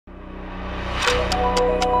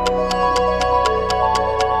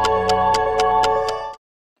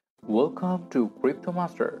Welcome to Crypto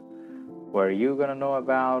Master, where you're gonna know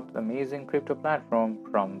about the amazing crypto platform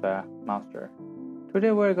from the master.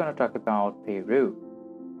 Today we're gonna talk about Payrue.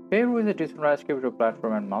 Payrue is a decentralized crypto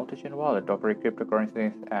platform and multi-chain wallet offering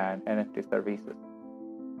cryptocurrencies and NFT services.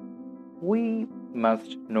 We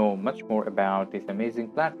must know much more about this amazing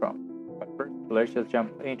platform. But first, let's just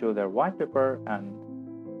jump into their white paper and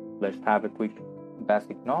let's have a quick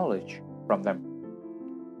basic knowledge from them.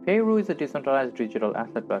 Payrue is a decentralized digital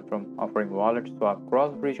asset platform offering wallet, swap,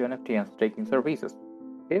 cross-bridge NFT, and staking services.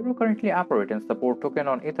 Payrue currently operates and supports token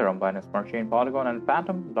on Ethereum, Binance Smart Chain, Polygon, and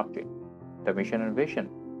Phantom blockchain. The mission and vision: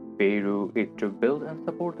 Payrue is to build and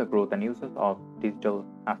support the growth and uses of digital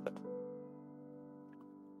assets.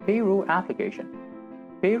 Payrue application.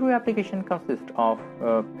 Payrue application consists of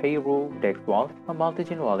Payrue Dex wallet, a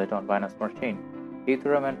multi-chain wallet on Binance Smart Chain,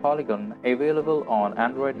 Ethereum, and Polygon, available on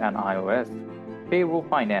Android and iOS. Payrue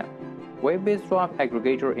Finance, web-based swap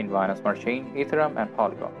aggregator in Binance Smart Chain, Ethereum, and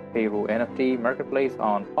Polygon. Payrue NFT marketplace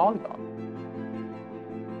on Polygon.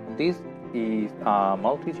 This is a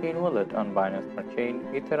multi-chain wallet on Binance Smart Chain,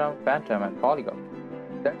 Ethereum, Phantom, and Polygon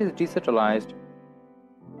that is decentralized.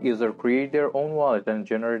 Users create their own wallet and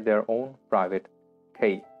generate their own private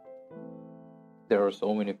key. There are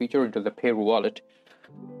so many features into the Payrue wallet.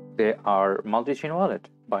 They are multi-chain wallet,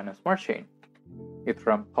 Binance Smart Chain,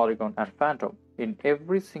 Ethereum, Polygon, and Phantom. In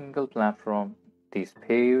every single platform, this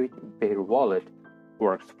Payrue wallet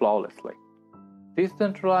works flawlessly. These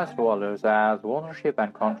centralized wallets has ownership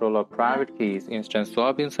and control of private keys, instant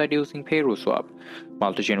swap inside using Payrue Swap,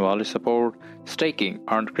 multi-chain wallet support, staking,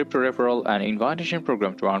 earned crypto referral, and invitation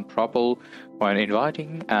program to earn Propel when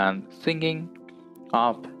inviting and signing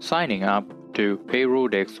up to Payrue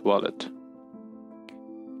Dex wallet.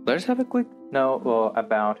 Let's have a quick know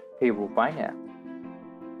about Payrue Finance.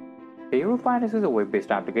 Payrue Finance is a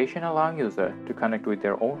web-based application allowing users to connect with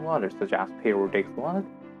their own wallets such as Payrue Dex wallet,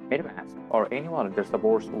 MetaMask, or any wallet that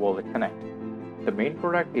supports Wallet Connect. The main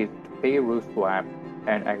product is Payrue Swap,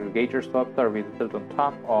 an aggregator swap service built on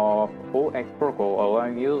top of OX protocol,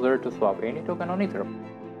 allowing users to swap any token on Ethereum,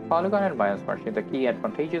 Polygon, and Binance Smart Chain. The key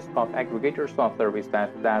advantages of aggregator swap service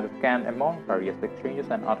that scan among various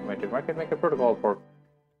exchanges and automated market maker protocol for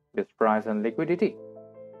best price and liquidity.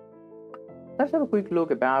 Let's have a quick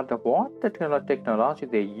look about what the technology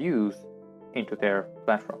they use into their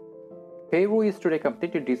platform. Payrue is today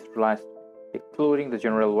completely decentralized, including the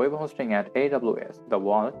general web hosting at AWS. The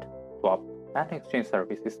wallet, swap, and exchange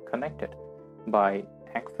service is connected by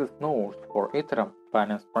access nodes for Ethereum,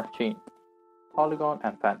 Binance Smart Chain, Polygon,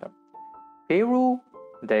 and Phantom. Payrue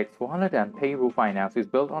Dex wallet and Payrue Finance is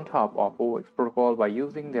built on top of OX protocol by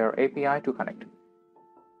using their API to connect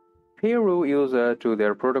Payrue user to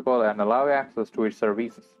their protocol and allow access to its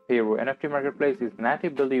services. Payrue NFT marketplace is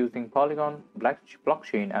native built using Polygon,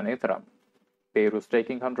 blockchain, and Ethereum. Payrue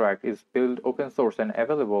staking contract is built open source and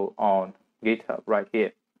available on GitHub right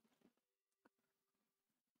here.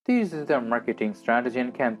 This is their marketing strategy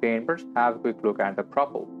and campaign. Let's have a quick look at the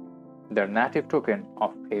Propel, their native token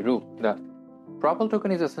of Payrue. The Propel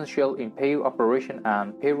token is essential in Payrue operation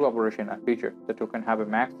and feature. The token have a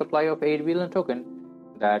max supply of 8 billion token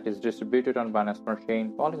that is distributed on Binance Smart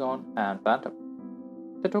Chain, Polygon, and Phantom.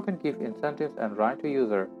 The token gives incentives and right to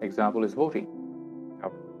user. Example is voting.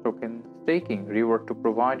 Token staking reward to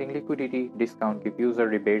providing liquidity. Discount give user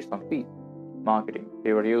rebates on fees. Marketing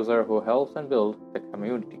reward user who helps and build the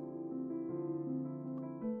community.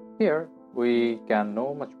 Here we can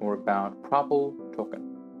know much more about Propel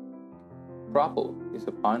token. Propel is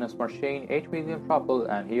a Binance Smart Chain 8 million Propel,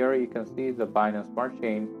 and here you can see the Binance Smart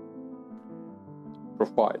Chain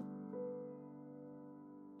profile.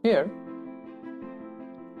 Here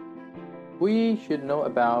we should know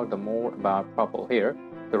more about Propel. Here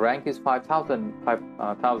the rank is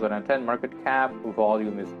 5,010, market cap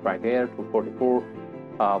volume is right there to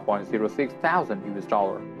 44.06 thousand US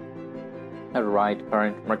dollar. Right,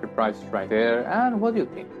 current market price is right there. And what do you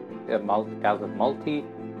think? As a multi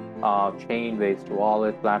chain based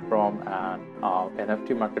wallet platform and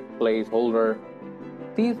NFT marketplace holder,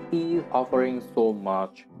 this is offering so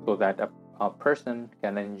much so that a person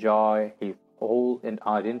can enjoy his whole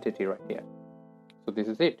identity right here. So this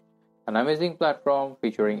is it. An amazing platform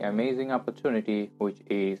featuring amazing opportunity, which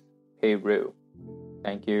is Payrue.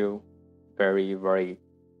 Thank you very, very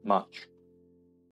much.